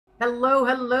Hello,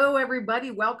 hello,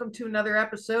 everybody. Welcome to another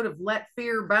episode of Let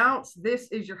Fear Bounce. This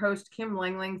is your host, Kim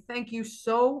Langling. Thank you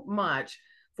so much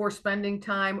for spending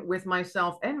time with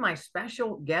myself and my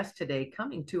special guest today,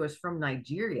 coming to us from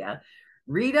Nigeria,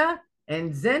 Rita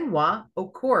Nzenwa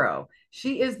Okoro.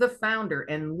 She is the founder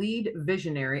and lead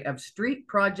visionary of Street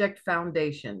Project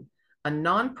Foundation, a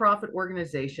nonprofit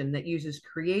organization that uses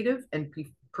creative and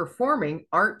performing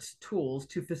arts tools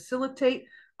to facilitate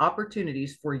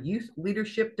opportunities for youth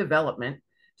leadership development,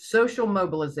 social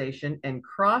mobilization, and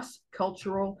cross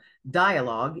cultural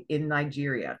dialogue in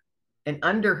Nigeria. And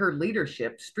under her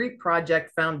leadership, Street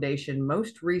Project Foundation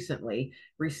most recently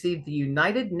received the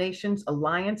United Nations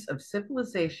Alliance of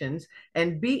Civilizations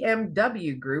and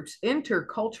BMW Group's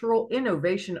Intercultural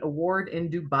Innovation Award in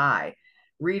Dubai.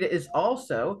 Rita is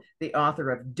also the author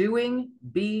of Doing,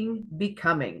 Being,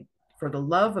 Becoming for the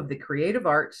Love of the Creative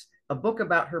Arts, a book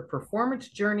about her performance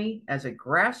journey as a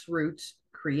grassroots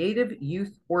creative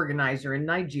youth organizer in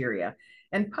Nigeria,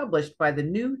 and published by the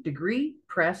New Degree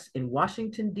Press in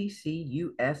Washington, D.C.,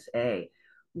 USA.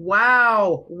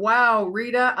 Wow, wow,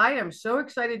 Rita, I am so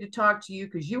excited to talk to you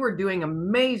because you are doing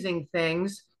amazing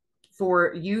things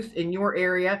for youth in your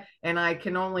area. And I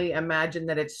can only imagine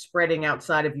that it's spreading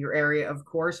outside of your area, of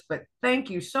course. But thank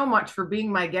you so much for being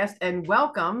my guest and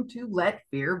welcome to Let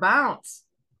Fear Bounce.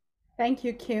 Thank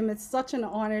you, Kim. It's such an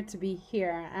honor to be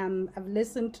here. I've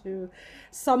listened to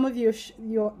some of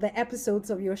the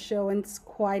episodes of your show, and it's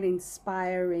quite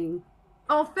inspiring.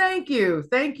 Oh, thank you.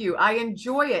 Thank you. I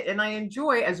enjoy it. And I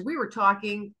enjoy, as we were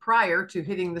talking prior to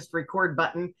hitting this record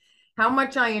button, how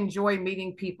much I enjoy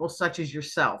meeting people such as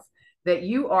yourself, that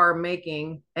you are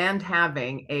making and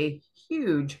having a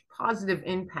huge positive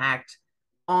impact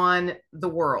on the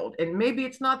world. And maybe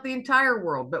it's not the entire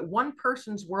world, but one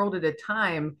person's world at a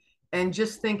time. And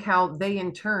just think how they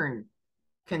in turn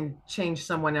can change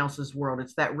someone else's world.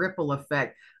 It's that ripple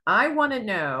effect. I want to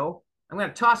know, I'm going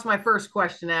to toss my first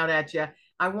question out at you.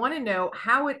 I want to know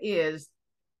how it is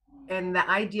and the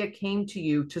idea came to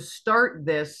you to start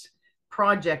this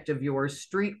project of yours,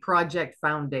 Street Project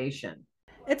Foundation.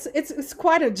 It's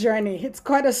quite a journey. It's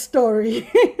quite a story.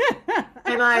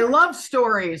 And I love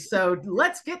stories, so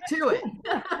let's get to it.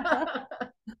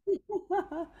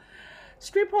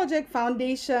 Street Project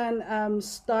Foundation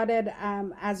started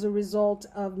as a result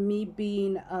of me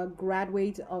being a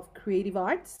graduate of creative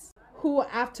arts, who,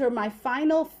 after my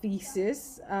final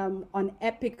thesis on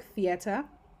epic theater,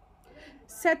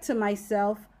 said to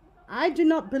myself, I do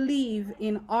not believe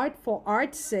in art for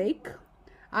art's sake.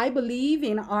 I believe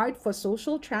in art for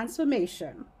social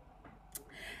transformation.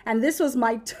 And this was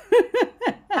my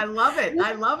I love it.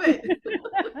 I love it.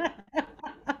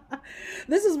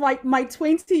 this is my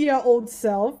 20-year-old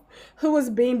self who was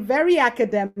being very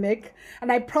academic,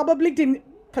 and I probably didn't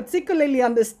particularly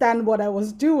understand what I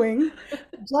was doing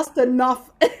just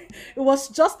enough. It was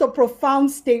just a profound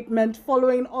statement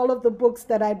following all of the books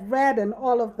that I'd read and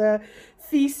all of the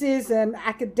theses and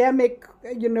academic,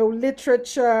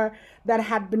 literature that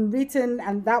had been written,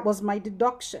 and that was my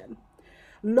deduction.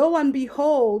 Lo and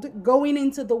behold, going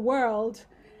into the world,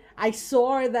 I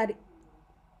saw that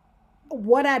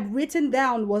what I'd written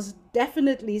down was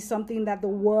definitely something that the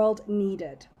world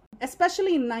needed,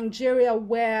 especially in Nigeria,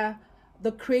 where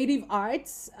the creative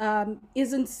arts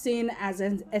isn't seen as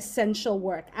an essential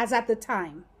work, as at the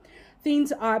time.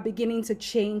 Things are beginning to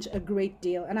change a great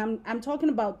deal. And I'm talking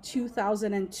about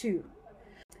 2002.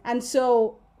 And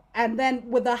so, and then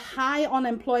with the high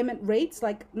unemployment rates,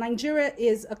 like Nigeria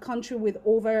is a country with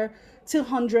over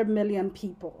 200 million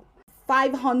people,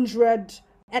 500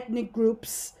 ethnic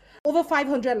groups, over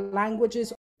 500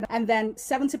 languages, and then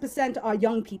 70% are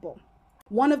young people.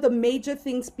 One of the major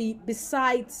things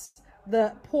besides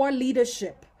the poor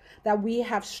leadership that we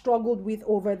have struggled with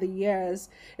over the years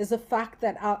is the fact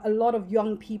that a lot of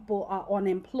young people are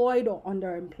unemployed or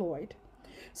underemployed.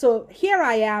 So here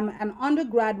I am, an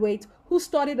undergraduate who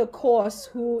started a course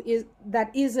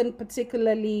that isn't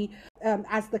particularly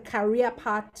as the career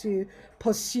path to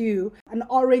pursue an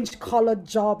orange colored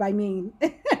job. I mean,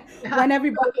 when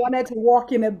everybody wanted to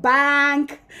work in a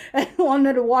bank,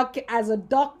 wanted to work as a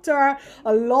doctor,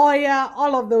 a lawyer,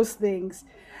 all of those things.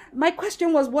 My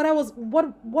question was what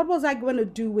was I going to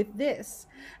do with this?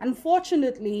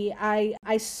 Unfortunately,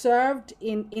 I served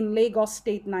in Lagos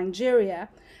State, Nigeria.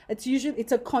 It's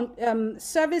a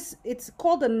service. It's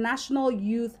called the National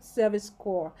Youth Service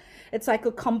Corps. It's like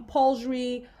a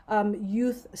compulsory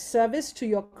youth service to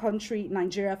your country,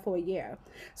 Nigeria, for a year.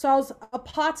 So I was a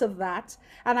part of that,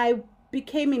 and I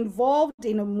became involved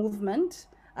in a movement,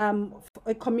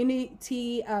 a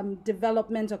community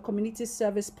development, a community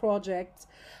service project,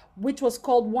 which was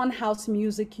called One House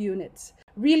Music Unit.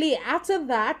 Really, after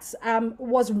that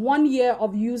was 1 year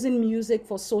of using music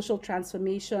for social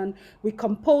transformation. We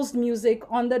composed music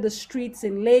under the streets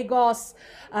in Lagos,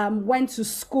 went to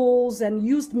schools and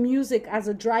used music as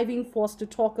a driving force to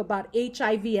talk about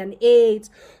HIV and AIDS,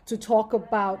 to talk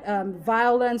about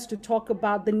violence, to talk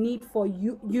about the need for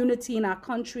unity in our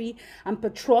country and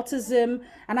patriotism.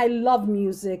 And I love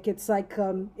music. It's like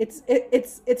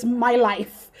it's my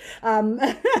life. I'm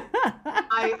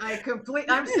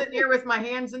sitting here with my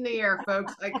hands in the air,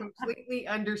 folks. I completely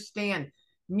understand.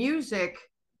 Music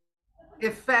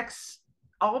affects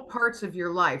all parts of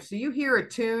your life. So you hear a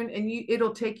tune and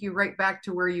it'll take you right back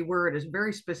to where you were at a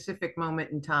very specific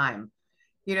moment in time.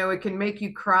 You know, it can make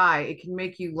you cry, it can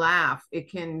make you laugh, it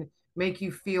can make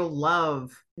you feel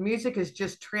love. Music is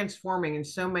just transforming in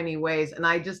so many ways. And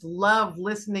I just love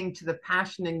listening to the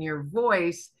passion in your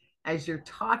voice as you're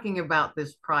talking about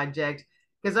this project.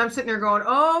 Because I'm sitting there going,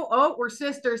 oh, we're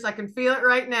sisters. I can feel it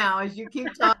right now as you keep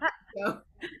talking. So,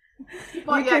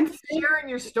 well, You yeah, can keep sharing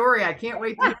your story. I can't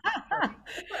wait to hear.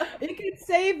 you can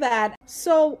say that.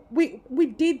 So we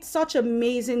did such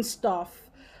amazing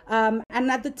stuff. And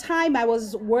at the time, I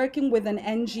was working with an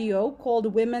NGO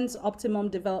called Women's Optimum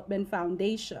Development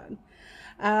Foundation.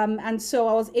 And so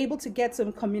I was able to get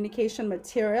some communication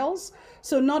materials.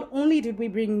 So not only did we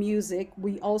bring music,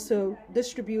 we also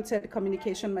distributed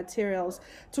communication materials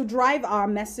to drive our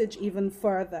message even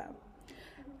further.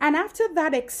 And after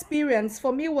that experience,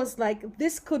 for me, was like,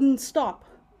 this couldn't stop.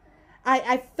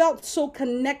 I felt so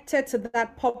connected to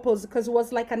that purpose because it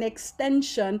was like an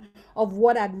extension of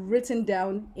what I'd written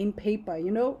down in paper,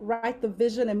 write the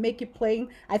vision and make it plain.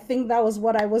 I think that was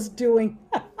what I was doing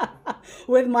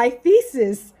with my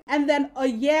thesis. And then a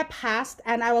year passed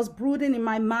and I was brooding in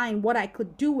my mind what I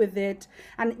could do with it.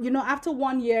 And, after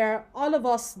 1 year, all of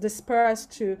us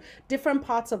dispersed to different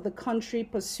parts of the country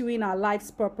pursuing our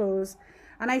life's purpose.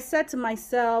 And I said to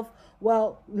myself,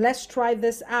 well, let's try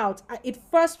this out. It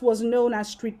first was known as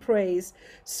street praise.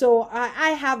 So I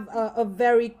have a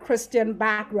very Christian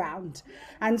background.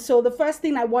 And so the first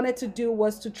thing I wanted to do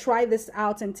was to try this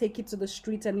out and take it to the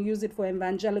street and use it for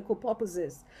evangelical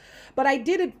purposes. But I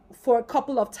did it for a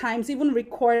couple of times, even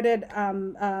recorded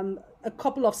a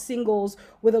couple of singles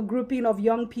with a grouping of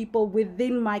young people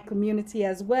within my community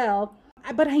as well.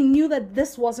 But I knew that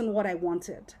this wasn't what I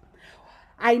wanted.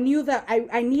 I knew that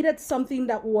I needed something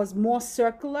that was more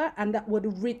circular and that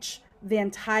would reach the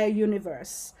entire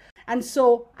universe. And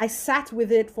so I sat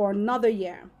with it for another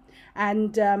year.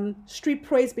 And Street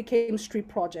Praise became Street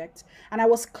Project. And I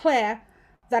was clear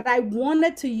that I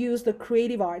wanted to use the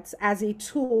creative arts as a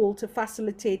tool to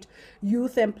facilitate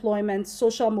youth employment,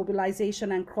 social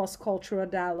mobilization, and cross-cultural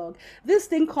dialogue. This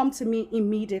didn't come to me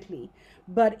immediately,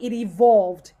 but it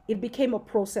evolved. It became a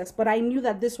process, but I knew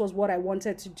that this was what I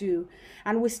wanted to do.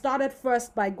 And we started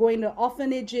first by going to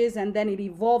orphanages, and then it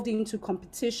evolved into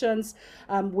competitions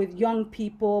with young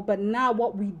people. But now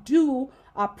what we do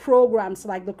are programs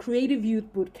like the Creative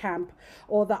Youth Boot Camp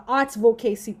or the Arts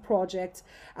Vocacy Project,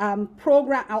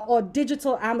 program or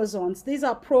Digital Amazons. These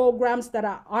are programs that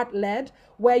are art-led,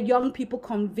 where young people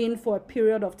convene for a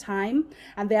period of time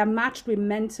and they are matched with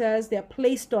mentors, they're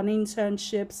placed on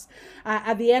internships.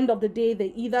 At the end of the day,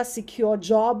 they either secure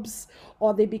jobs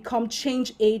or they become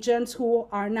change agents who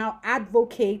are now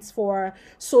advocates for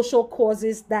social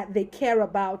causes that they care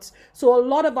about. So a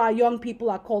lot of our young people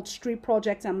are called Street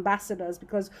Project ambassadors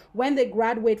because when they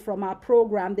graduate from our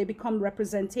program, they become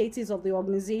representatives of the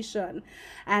organization.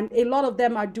 And a lot of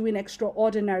them are doing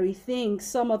extraordinary things.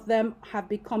 Some of them have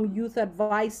become youth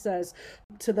advisors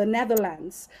to the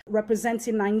Netherlands,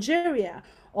 representing Nigeria,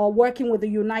 or working with the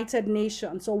United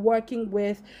Nations, or working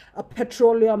with a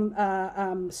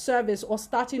petroleum service, or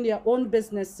starting their own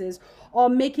businesses, or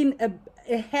making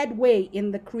a headway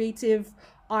in the creative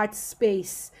arts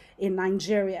space in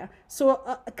Nigeria. So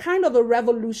a kind of a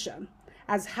revolution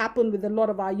has happened with a lot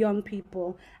of our young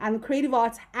people, and creative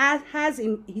arts has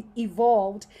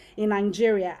evolved in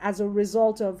Nigeria as a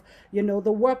result of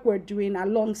the work we're doing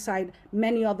alongside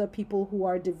many other people who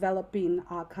are developing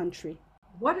our country.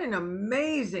 What an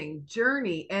amazing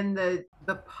journey, and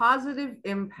the positive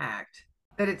impact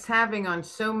that it's having on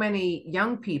so many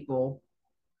young people,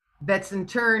 that's in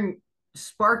turn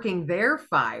sparking their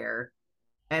fire,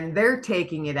 and they're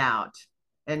taking it out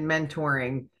and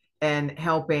mentoring and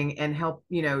help,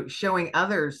 showing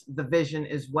others the vision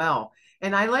as well.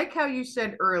 And I like how you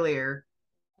said earlier,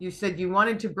 you said you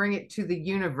wanted to bring it to the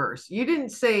universe. You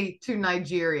didn't say to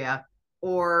Nigeria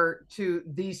or to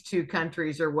these two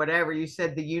countries or whatever. You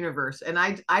said the universe. And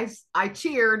I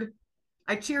cheered.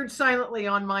 I cheered silently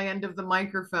on my end of the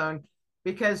microphone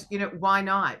because, why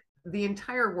not? The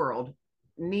entire world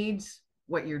needs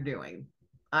what you're doing.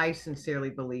 I sincerely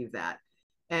believe that.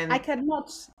 I And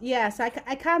cannot, yes, I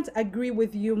can't agree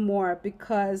with you more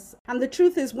because, and the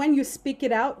truth is, when you speak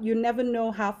it out, you never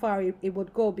know how far it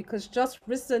would go. Because just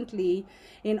recently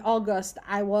in August,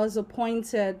 I was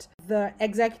appointed the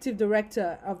executive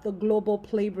director of the Global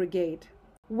Play Brigade,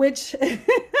 which yay,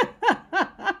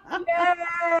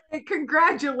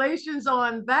 congratulations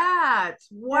on that.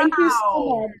 thank you so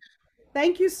Wow. much.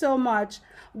 Thank you so much.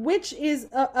 Which is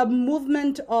a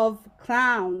movement of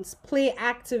clowns, play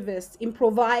activists,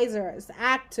 improvisers,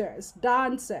 actors,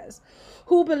 dancers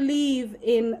who believe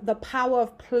in the power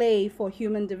of play for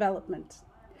human development,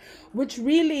 which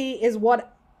really is what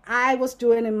I was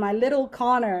doing in my little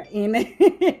corner in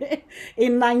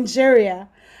in Nigeria.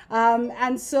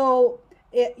 And so,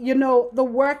 the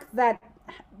work that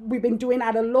we've been doing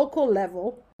at a local level,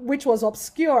 which was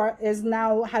obscure, is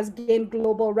now has gained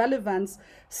global relevance,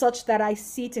 such that I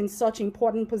sit in such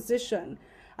important position.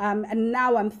 And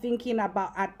now I'm thinking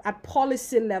about at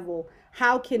policy level,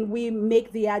 how can we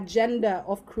make the agenda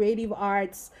of creative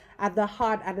arts at the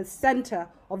heart, at the center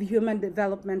of human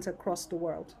development across the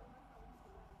world?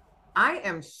 I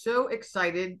am so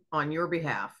excited on your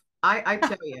behalf. I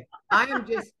tell you, I am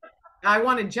just, I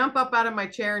want to jump up out of my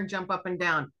chair and jump up and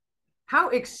down. How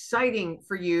exciting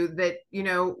for you that,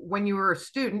 when you were a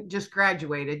student, just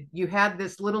graduated, you had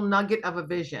this little nugget of a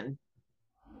vision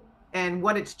and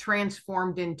what it's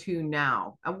transformed into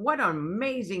now. What an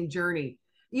amazing journey.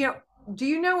 Do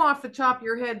you know off the top of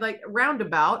your head, like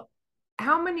roundabout,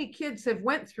 how many kids have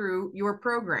went through your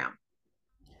program?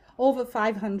 Over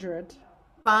 500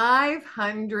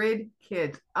 500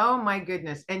 kids. Oh my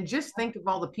goodness. And just think of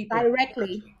all the people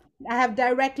directly. I have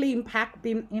directly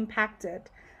been impacted.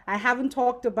 I haven't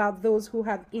talked about those who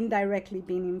have indirectly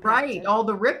been right, impacted. all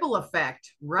the ripple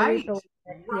effect, The right? ripple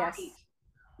effect, Right. yes.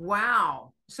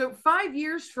 Wow. So 5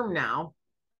 years from now,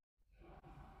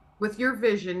 with your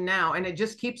vision now, and it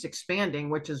just keeps expanding,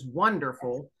 which is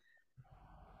wonderful.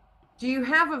 Do you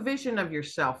have a vision of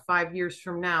yourself 5 years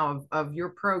from now of your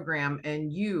program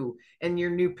and you and your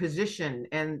new position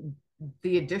and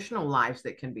the additional lives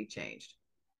that can be changed?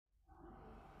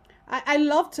 I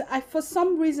love to, for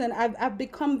some reason, I've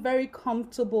become very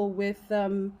comfortable with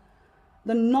the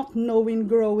not knowing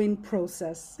growing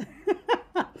process.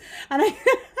 And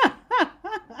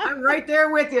I'm right there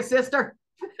with you, sister.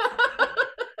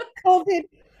 COVID,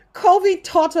 COVID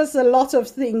taught us a lot of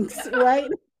things, right?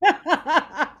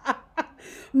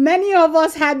 Many of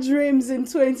us had dreams in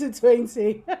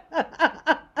 2020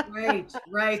 Right,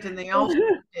 right. And they all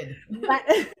did.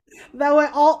 that, that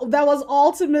was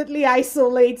ultimately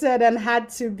isolated and had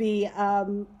to be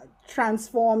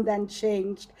transformed and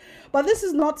changed. But this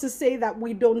is not to say that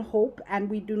we don't hope and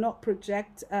we do not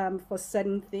project for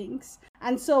certain things.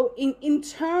 And so, in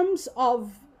terms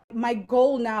of my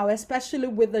goal now, especially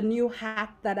with the new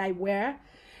hat that I wear,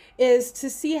 is to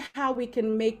see how we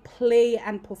can make play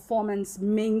and performance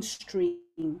mainstream.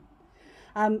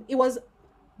 It was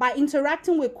by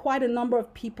interacting with quite a number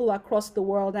of people across the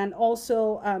world, and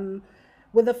also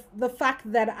with the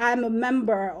fact that I'm a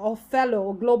member or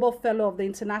fellow, global fellow of the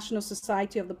International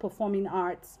Society of the Performing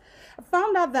Arts. I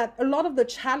found out that a lot of the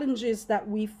challenges that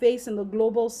we face in the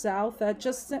global south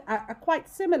are quite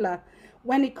similar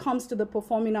when it comes to the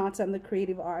performing arts and the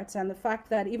creative arts. And the fact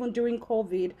that even during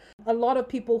COVID, a lot of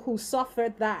people who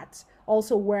suffered that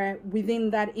also were within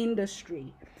that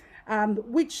industry,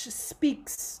 which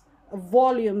speaks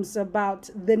volumes about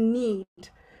the need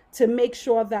to make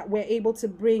sure that we're able to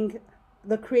bring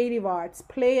the creative arts,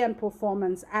 play and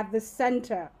performance at the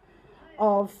center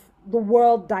of the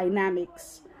world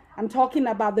dynamics. I'm talking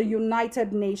about the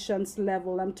United Nations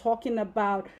level. I'm talking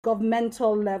about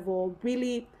governmental level,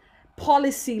 really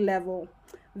policy level,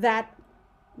 that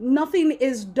nothing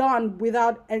is done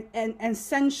without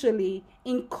essentially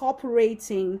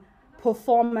incorporating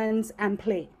performance and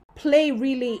play. Play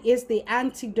really is the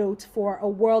antidote for a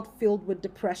world filled with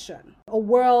depression, a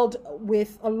world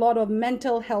with a lot of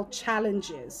mental health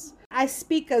challenges. I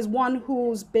speak as one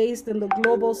who's based in the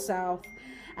global south,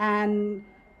 and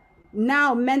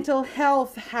now mental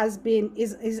health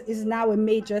is now a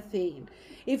major thing.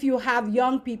 If you have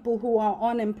young people who are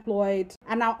unemployed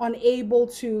and are unable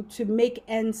to make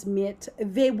ends meet,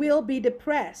 they will be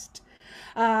depressed.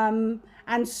 And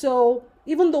so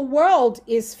even the world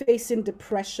is facing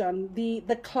depression.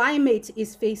 The climate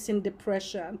is facing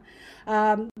depression.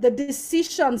 The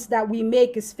decisions that we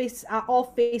make are all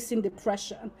facing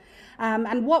depression.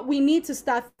 And what we need to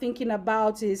start thinking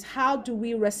about is how do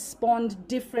we respond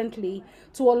differently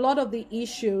to a lot of the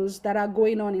issues that are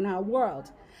going on in our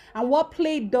world. And what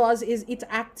play does is it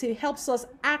helps us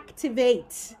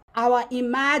activate our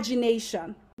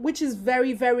imagination, which is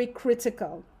very, very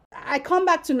critical. I come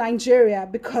back to Nigeria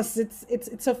because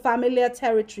it's a familiar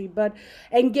territory, but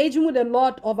engaging with a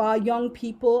lot of our young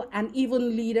people and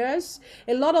even leaders,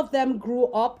 a lot of them grew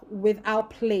up without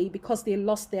play because they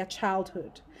lost their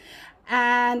childhood.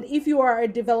 And if you are a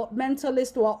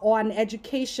developmentalist or an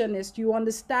educationist, you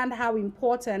understand how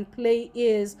important play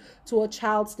is to a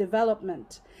child's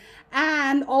development.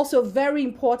 And also very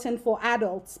important for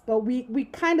adults, but we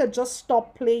kind of just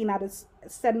stop playing at a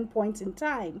certain point in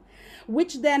time,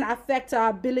 which then affects our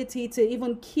ability to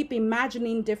even keep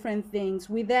imagining different things.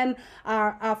 We then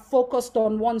are focused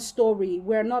on one story.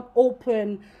 We're not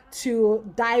open to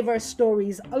diverse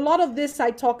stories. A lot of this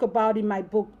I talk about in my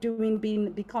book, Doing,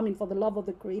 Being, Becoming for the Love of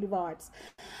the Creative Arts.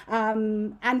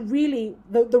 And really,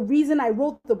 the reason I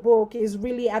wrote the book is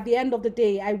really at the end of the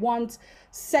day, I want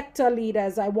sector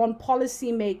leaders, I want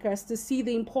policymakers to see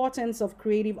the importance of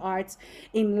creative arts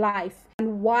in life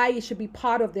and why it should be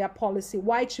part of their policy,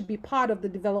 why it should be part of the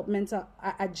developmental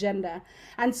agenda.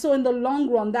 And so in the long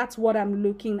run, that's what I'm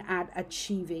looking at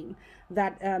achieving,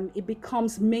 that it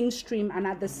becomes mainstream and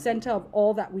at the center of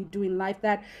all that we do in life,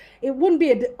 that it wouldn't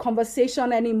be a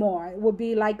conversation anymore. It would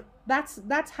be like,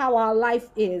 that's how our life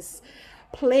is.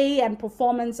 Play and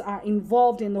performance are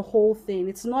involved in the whole thing.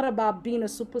 It's not about being a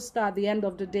superstar at the end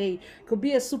of the day. Could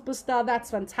be a superstar,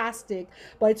 that's fantastic,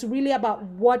 but it's really about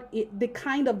the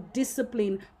kind of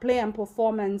discipline play and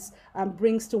performance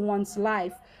brings to one's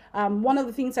life. One of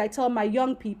the things I tell my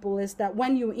young people is that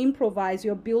when you improvise,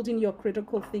 you're building your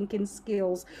critical thinking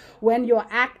skills. When you're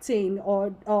acting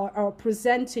or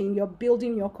presenting, you're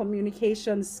building your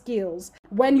communication skills.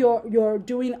 When you're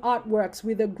doing artworks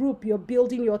with a group, you're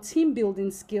building your team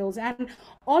building skills. And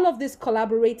all of this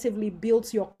collaboratively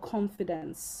builds your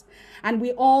confidence. And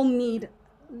we all need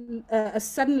a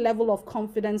certain level of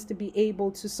confidence to be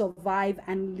able to survive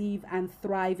and live and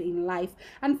thrive in life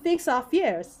and face our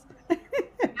fears.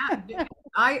 Yeah,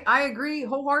 I agree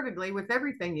wholeheartedly with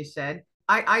everything you said.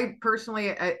 I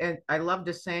personally, I love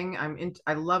to sing.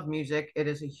 I love music. It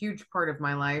is a huge part of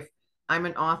my life. I'm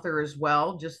an author as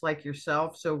well, just like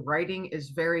yourself. So writing is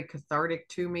very cathartic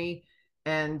to me.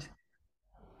 And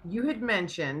you had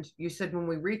mentioned, you said when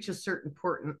we reach a certain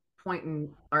important point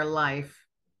in our life,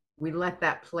 we let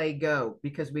that play go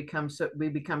because we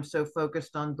become so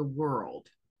focused on the world.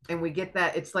 And we get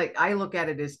that, it's like I look at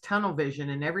it as tunnel vision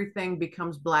and everything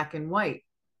becomes black and white.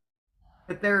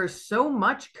 But there is so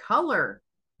much color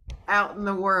out in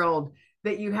the world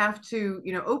that you have to,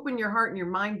 open your heart and your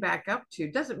mind back up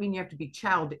to. Doesn't mean you have to be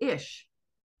childish,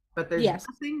 but there's Yes.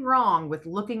 nothing wrong with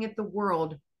looking at the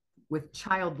world with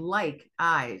childlike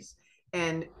eyes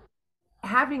and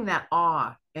having that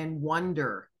awe and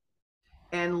wonder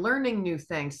and learning new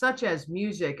things, such as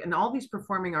music and all these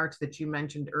performing arts that you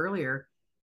mentioned earlier.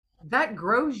 That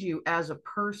grows you as a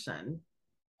person.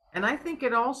 And I think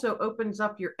it also opens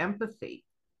up your empathy.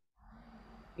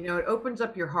 It opens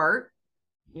up your heart,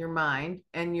 your mind,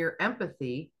 and your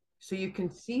empathy so you can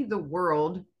see the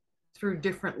world through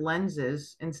different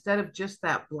lenses instead of just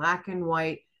that black and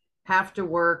white, have to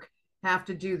work, have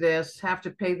to do this, have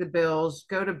to pay the bills,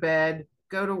 go to bed,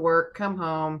 go to work, come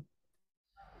home,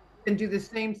 and do the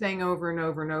same thing over and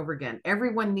over and over again.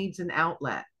 Everyone needs an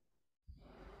outlet.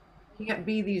 You can't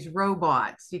be these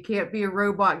robots. You can't be a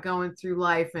robot going through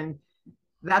life. And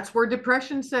that's where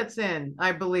depression sets in,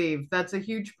 I believe. That's a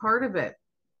huge part of it.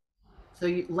 So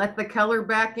you let the color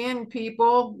back in,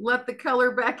 people. Let the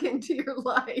color back into your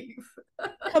life.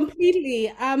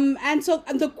 Completely. And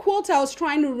the quote I was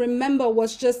trying to remember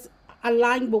was just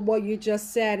aligned with what you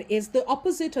just said, is the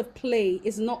opposite of play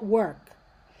is not work.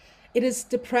 It is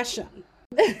depression.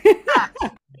 that,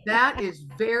 that is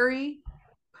very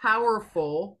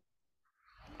powerful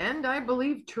and I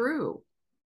believe true.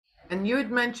 And you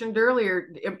had mentioned earlier,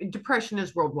 depression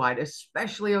is worldwide,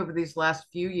 especially over these last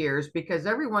few years, because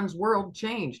everyone's world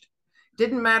changed.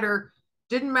 Didn't matter,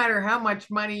 didn't matter how much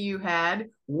money you had,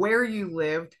 where you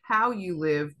lived, how you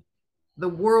lived, the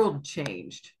world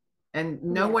changed. And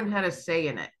no Yes. one had a say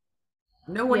in it.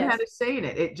 No one had Yes. a say in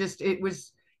it.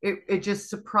 It just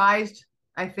surprised,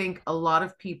 I think, a lot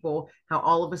of people how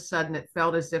all of a sudden it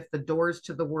felt as if the doors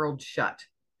to the world shut.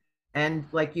 And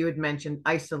like you had mentioned,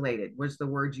 isolated was the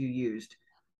word you used.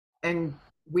 And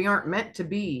we aren't meant to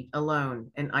be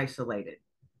alone and isolated.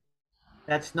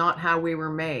 That's not how we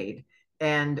were made.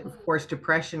 And of course,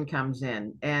 depression comes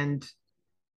in. And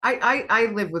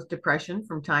I live with depression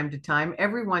from time to time.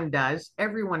 Everyone does,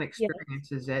 everyone Yes.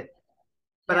 experiences it.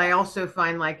 But I Yes. also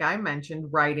find, like I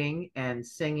mentioned, writing and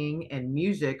singing and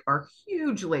music are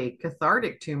hugely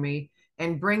cathartic to me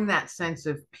and bring that sense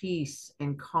of peace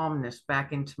and calmness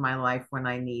back into my life when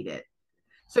I need it.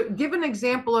 So give an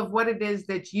example of what it is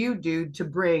that you do to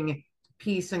bring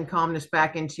peace and calmness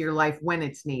back into your life when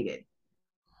it's needed.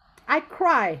 I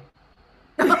cry.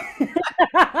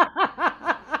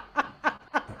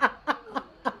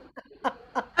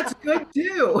 That's good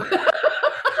too.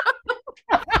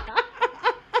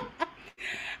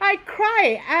 I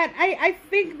cry, and I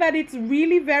think that it's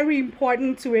really very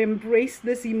important to embrace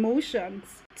these emotions,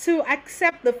 to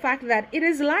accept the fact that it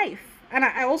is life. And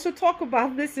I also talk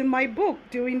about this in my book,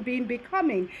 Doing, Being,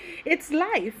 Becoming. It's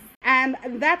life. And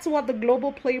that's what the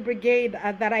Global Play Brigade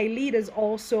that I lead is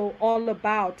also all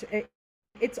about.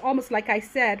 It's almost like I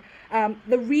said,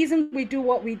 the reason we do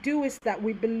what we do is that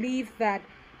we believe that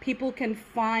people can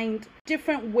find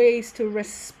different ways to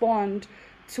respond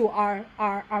to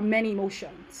our many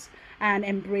emotions and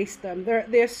embrace them.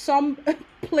 There's some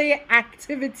play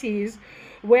activities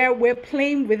where we're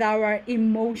playing with our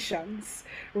emotions,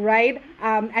 right?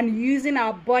 And using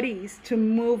our bodies to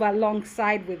move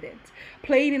alongside with it,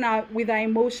 playing with our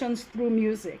emotions through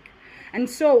music. And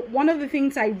so one of the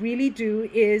things I really do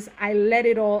is I let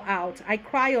it all out. I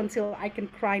cry until I can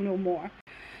cry no more.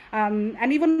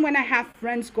 And even when I have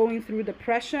friends going through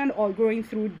depression or going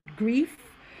through grief,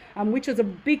 which is a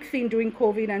big thing during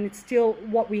COVID, and it's still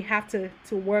what we have to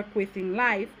work with in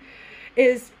life,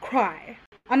 is cry.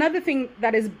 Another thing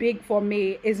that is big for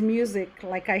me is music.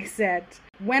 Like I said,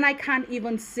 when I can't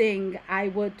even sing, I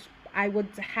would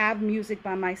have music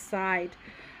by my side,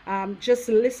 just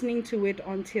listening to it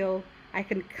until I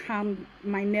can calm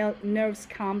my nerves,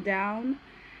 calm down,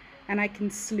 and I can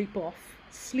sleep off.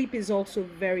 Sleep is also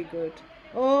very good.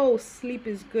 Oh, sleep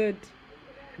is good.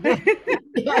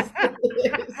 Yes,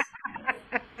 it is.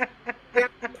 Yeah,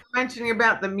 mentioning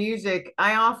about the music,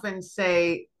 I often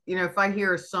say, if I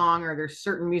hear a song or there's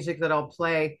certain music that I'll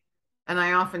play, and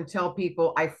I often tell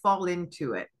people I fall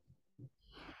into it.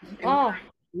 And Oh,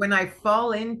 when I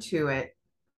fall into it,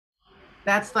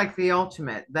 that's like the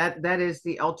ultimate. That is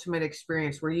the ultimate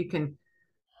experience where you can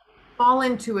fall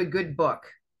into a good book.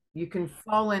 You can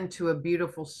fall into a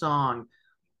beautiful song,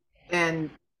 and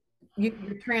you're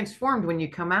transformed when you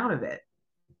come out of it.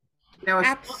 A song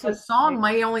absolutely.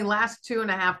 might only last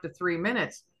 2.5 to 3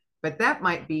 minutes, but that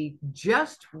might be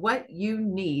just what you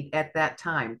need at that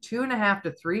time. 2.5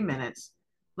 to 3 minutes.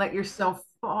 Let yourself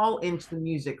fall into the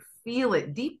music. Feel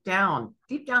it deep down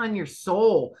in your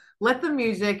soul. Let the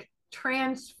music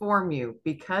transform you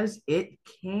because it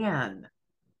can.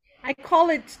 I call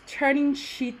it turning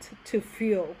sheet to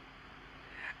fuel.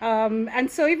 And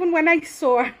so even when I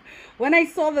saw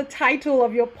the title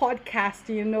of your podcast,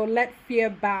 Let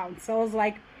Fear Bounce, I was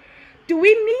like, do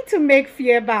we need to make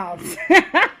fear bounce?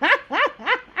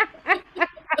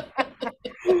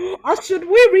 Or should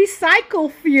we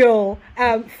recycle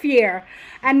fear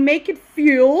and make it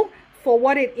fuel for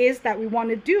what it is that we want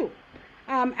to do?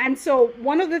 And so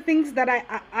one of the things that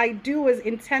I do is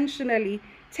intentionally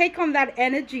take on that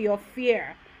energy of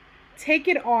fear, take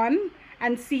it on,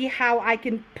 and see how I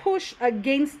can push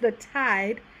against the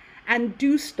tide and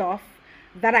do stuff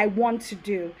that I want to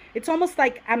do. It's almost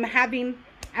like I'm having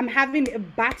a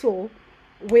battle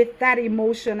with that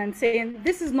emotion and saying,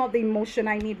 this is not the emotion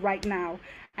I need right now.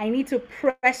 I need to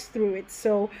press through it.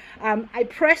 So I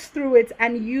press through it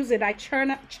and use it. I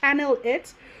channel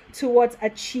it towards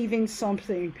achieving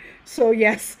something. So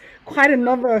yes, quite a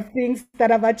number of things that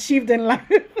I've achieved in life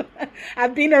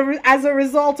have been as a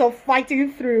result of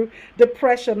fighting through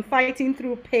depression, fighting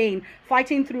through pain,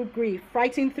 fighting through grief,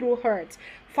 fighting through hurt,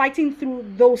 fighting through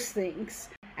those things,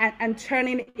 and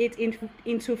turning it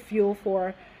into fuel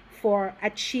for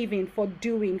achieving, for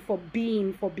doing, for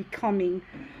being, for becoming.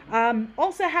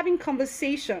 Also having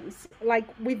conversations like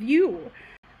with you.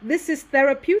 This is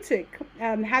therapeutic.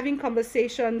 Having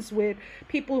conversations with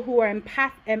people who are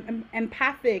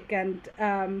empathic and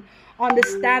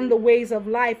understand the ways of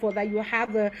life, or that you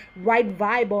have the right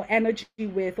vibe or energy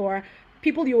with, or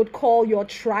people you would call your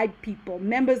tribe people,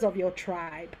 members of your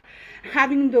tribe.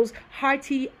 Having those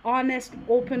hearty, honest,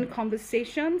 open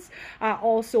conversations are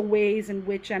also ways in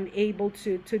which I'm able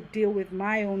to deal with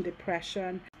my own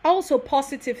depression. Also,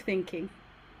 positive thinking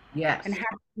Yes. and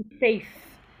having faith,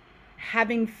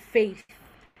 having faith,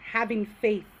 having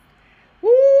faith.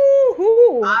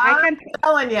 Woo-hoo! I'm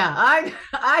telling you,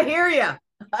 I hear you.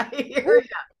 I hear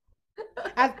you.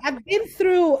 I've been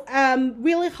through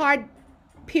really hard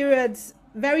periods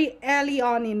very early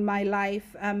on in my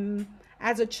life,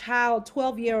 as a child,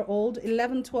 12-year-old,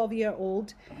 11,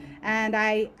 12-year-old, and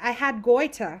I had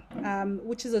goiter,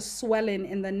 which is a swelling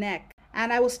in the neck,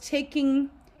 and I was taking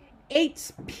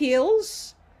 8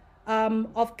 pills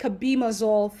of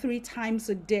carbimazole 3 times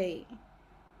a day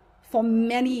for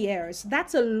many years.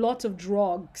 That's a lot of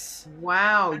drugs.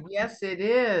 Wow. Yes, it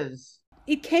is.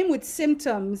 It came with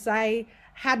symptoms. I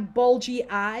had bulgy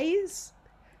eyes.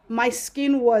 My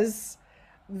skin was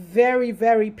very,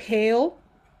 very pale.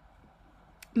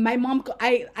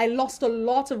 I lost a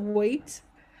lot of weight.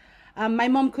 My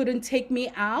mom couldn't take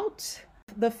me out.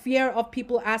 The fear of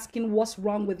people asking what's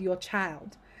wrong with your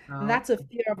child. And Oh, that's a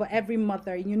fear of every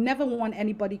mother. You never want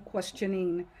anybody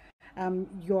questioning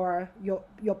your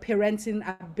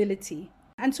parenting ability.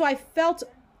 And so I felt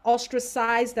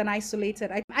ostracized and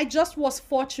isolated. I just was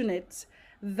fortunate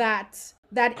that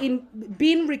in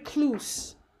being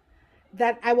recluse,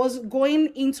 that I was going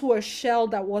into a shell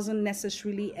that wasn't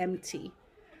necessarily empty,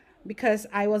 because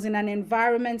I was in an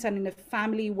environment and in a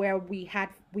family where we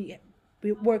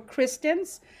were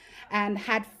Christians and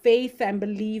had faith and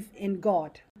belief in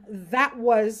God. That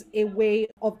was a way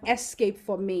of escape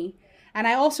for me. And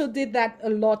I also did that a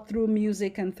lot through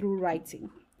music and through writing.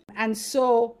 And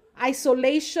so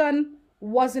isolation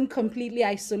wasn't completely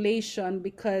isolation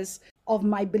because of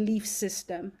my belief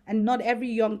system. And not every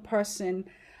young person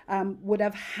would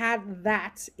have had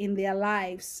that in their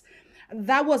lives.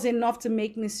 That was enough to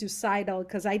make me suicidal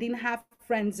because I didn't have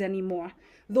friends anymore.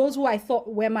 Those who I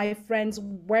thought were my friends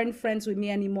weren't friends with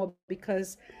me anymore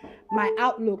because my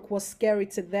outlook was scary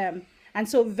to them. And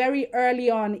so, very early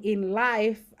on in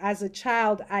life, as a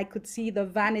child, I could see the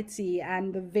vanity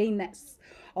and the vainness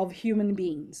of human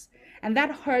beings. And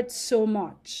that hurt so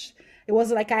much. It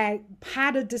was like I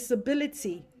had a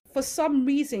disability. For some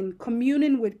reason,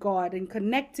 communing with God and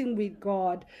connecting with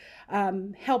God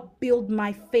helped build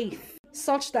my faith,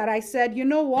 such that I said, you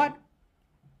know what?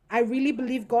 I really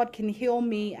believe God can heal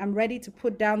me. I'm ready to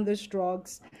put down those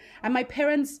drugs. And my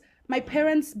parents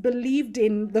believed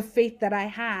in the faith that I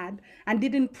had and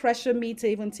didn't pressure me to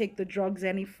even take the drugs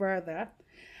any further.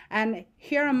 And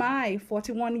here am I,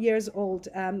 41 years old.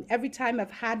 Every time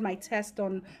I've had my test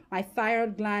on my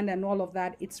thyroid gland and all of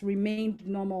that, it's remained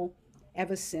normal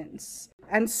ever since.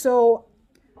 And so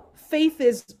faith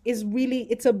is really,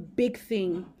 it's a big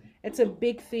thing. It's a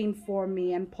big thing for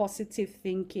me, and positive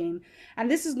thinking.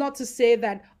 And this is not to say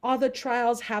that other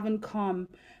trials haven't come,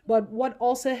 but what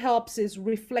also helps is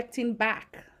reflecting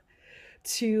back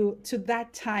to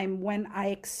that time when I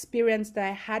experienced that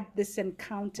I had this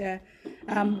encounter,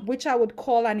 which I would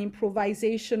call an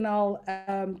improvisational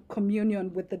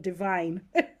communion with the divine.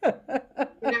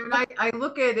 And I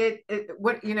look at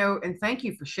and thank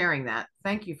you for sharing that.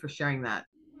 Thank you for sharing that.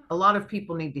 A lot of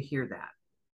people need to hear that.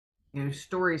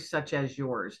 Stories such as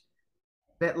yours,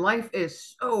 that life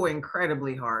is so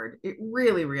incredibly hard. It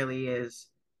really, really is.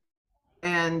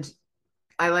 And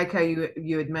I like how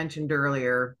you had mentioned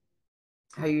earlier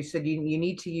how you said you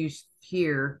need to use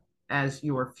fear as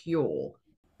your fuel.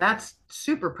 That's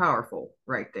super powerful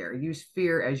right there. Use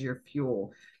fear as your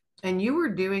fuel. And you were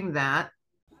doing that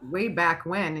way back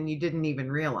when, and you didn't even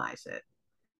realize it.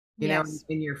 Yes.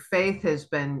 And your faith has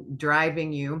been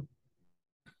driving you.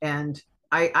 And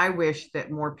I wish that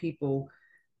more people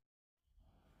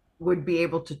would be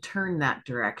able to turn that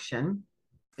direction.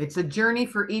 It's a journey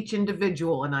for each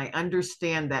individual, and I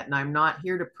understand that. And I'm not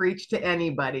here to preach to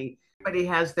anybody. Everybody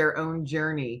has their own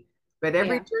journey. But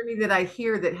every Yeah. journey that I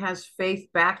hear that has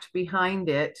faith backed behind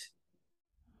it,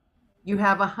 you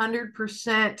have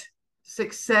 100%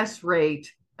 success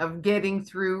rate of getting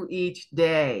through each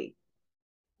day.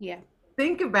 Yeah.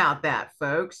 Think about that,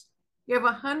 folks. You have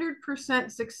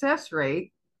 100% success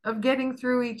rate of getting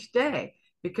through each day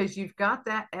because you've got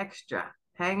that extra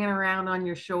hanging around on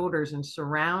your shoulders and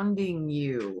surrounding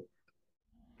you,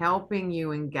 helping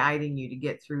you and guiding you to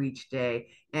get through each day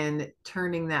and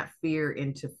turning that fear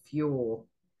into fuel.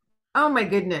 Oh my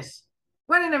goodness.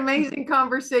 What an amazing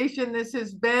conversation this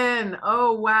has been.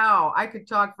 Oh, wow. I could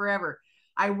talk forever.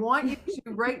 I want you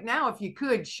to, right now, if you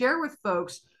could, share with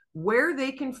folks where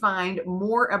they can find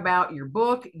more about your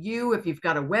book, if you've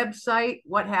got a website,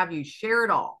 what have you, share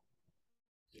it all.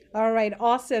 All right,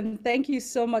 awesome. Thank you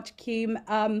so much, Kim.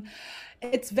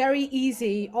 It's very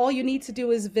easy. All you need to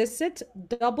do is visit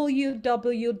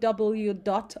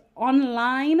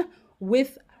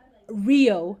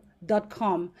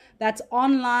www.onlinewithREO.com. That's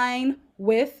online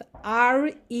with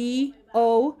REO.com.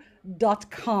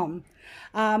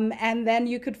 And then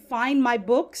you could find my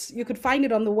books. You could find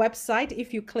it on the website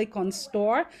if you click on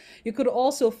store. You could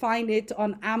also find it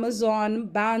on Amazon,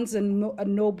 Barnes and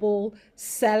Noble,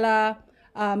 Seller,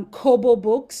 Kobo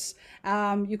Books.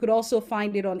 You could also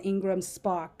find it on Ingram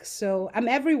Spark. So I'm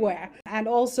everywhere, and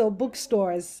also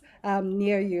bookstores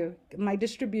near you. My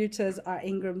distributors are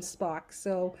Ingram Spark.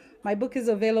 So my book is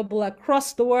available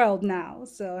across the world now.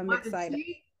 So I'm excited.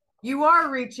 See, you are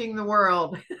reaching the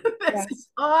world. This Yes. is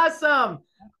awesome.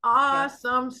 Yeah.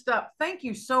 Awesome stuff. Thank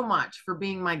you so much for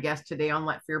being my guest today on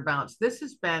Let Fear Bounce. This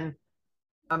has been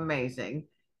amazing.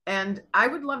 And I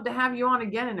would love to have you on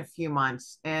again in a few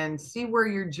months and see where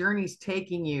your journey's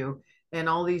taking you and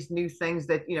all these new things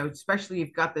that, especially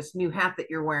you've got this new hat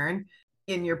that you're wearing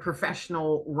in your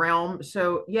professional realm.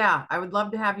 So, yeah, I would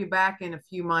love to have you back in a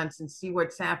few months and see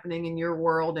what's happening in your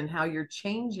world and how you're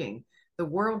changing the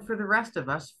world for the rest of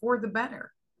us for the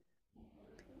better.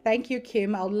 Thank you,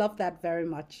 Kim. I'll love that very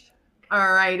much.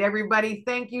 All right, everybody.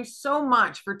 Thank you so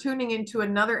much for tuning into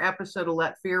another episode of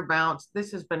Let Fear Bounce.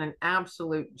 This has been an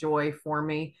absolute joy for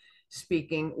me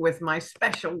speaking with my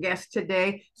special guest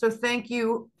today. So thank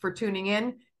you for tuning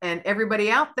in. And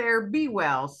everybody out there, be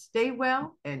well, stay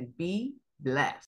well, and be blessed.